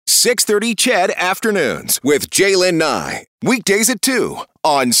6:30 CHED Afternoons with Jaylen Nye. Weekdays at 2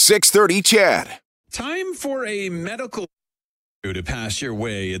 on 6:30 CHED. Time for a medical to pass your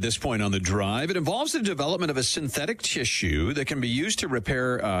way at this point on the drive. It involves the development of a synthetic tissue that can be used to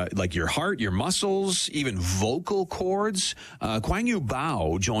repair like your heart, your muscles, even vocal cords. Guang Yu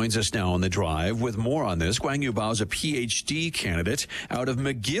Bao joins us now on the drive with more on this. Guang Yu Bao is a PhD candidate out of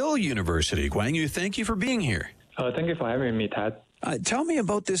McGill University. Guang Yu, thank you for being here. Thank you for having me, Ted. Tell me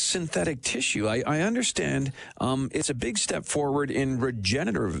about this synthetic tissue. I understand it's a big step forward in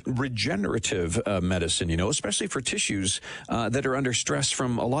regenerative medicine, especially for tissues that are under stress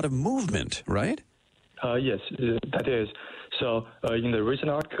from a lot of movement, right? Yes, that is. So in the recent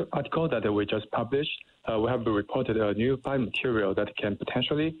article that we just published, we have reported a new biomaterial that can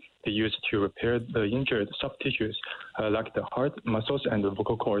potentially be used to repair the injured soft tissues like the heart, muscles, and the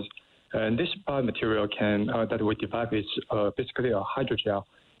vocal cords. And this biomaterial that we developed is basically a hydrogel,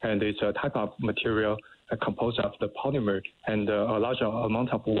 and it's a type of material composed of the polymer and a large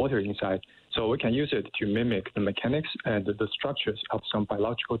amount of water inside. So we can use it to mimic the mechanics and the structures of some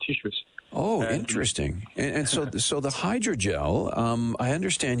biological tissues. Oh, interesting. And so the hydrogel, I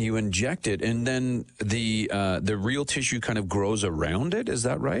understand you inject it, and then the real tissue kind of grows around it. Is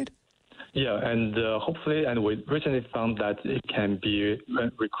that right? Yeah, and hopefully, and we recently found that it can be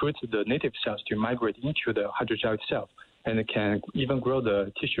recruit the native cells to migrate into the hydrogel itself, and it can even grow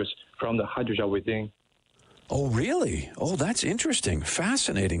the tissues from the hydrogel within. Oh, really? Oh, that's interesting.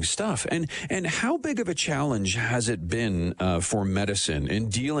 Fascinating stuff. And how big of a challenge has it been for medicine in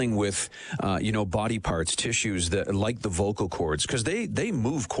dealing with, body parts, tissues that like the vocal cords? Because they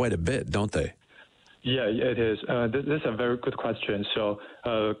move quite a bit, don't they? Yeah, it is. This is a very good question. So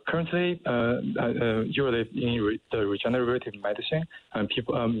currently, usually in the regenerative medicine,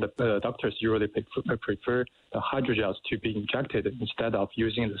 the doctors usually prefer the hydrogels to be injected instead of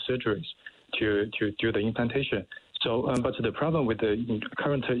using the surgeries to do the implantation. So, but the problem with the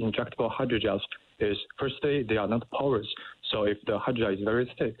current injectable hydrogels is, firstly, they are not porous. So if the hydrogel is very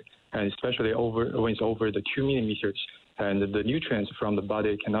thick, and especially when it's over the 2 millimeters, and the nutrients from the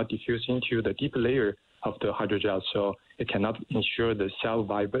body cannot diffuse into the deep layer of the hydrogel, so it cannot ensure the cell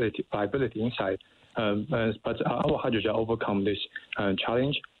viability inside. But our hydrogel overcome this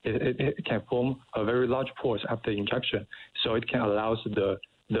challenge. It can form a very large pores after injection, so it can allow the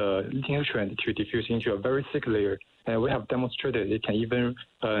nutrient to diffuse into a very thick layer. And we have demonstrated it can even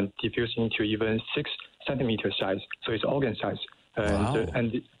diffuse into even 6 centimeter size, so it's organ size. Wow.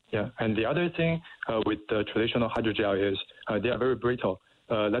 And the other thing with the traditional hydrogel is they are very brittle.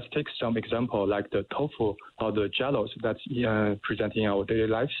 Let's take some example like the tofu or the jellos that's present in our daily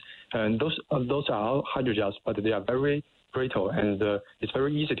lives. And those are our hydrogels, but they are very brittle, and it's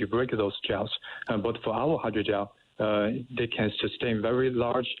very easy to break those gels. But for our hydrogel, they can sustain very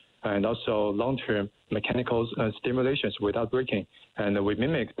large and also long-term mechanical stimulations without breaking. And we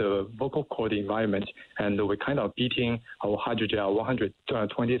mimic the vocal cord environment, and we're kind of beating our hydrogel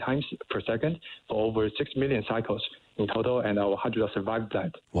 120 times per second for over 6 million cycles in total, and our hydrogel survived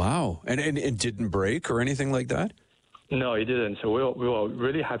that. Wow. And it didn't break or anything like that? No, it didn't. So we were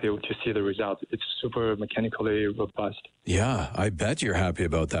really happy to see the result. It's super mechanically robust. Yeah, I bet you're happy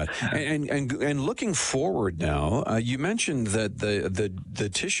about that. And looking forward now, you mentioned that the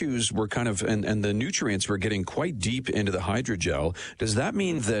tissues were kind of and the nutrients were getting quite deep into the hydrogel. Does that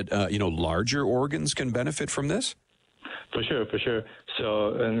mean that larger organs can benefit from this? For sure.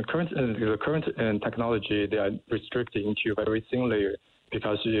 So the current technology, they are restricted into a very thin layer,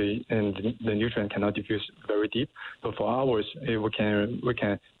 because the nutrient cannot diffuse very deep. But for ours, we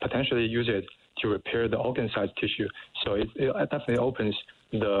can potentially use it to repair the organ-sized tissue. So it definitely opens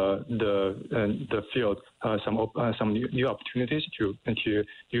the field some new opportunities to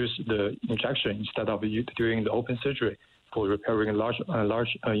use the injection instead of doing the open surgery for repairing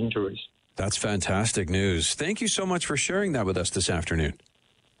large injuries. That's fantastic news. Thank you so much for sharing that with us this afternoon.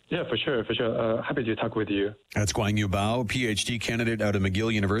 Yeah, for sure. Happy to talk with you. That's Guang Yu Bao, PhD candidate out of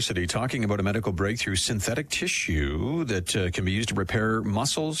McGill University, talking about a medical breakthrough, synthetic tissue that can be used to repair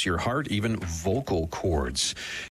muscles, your heart, even vocal cords.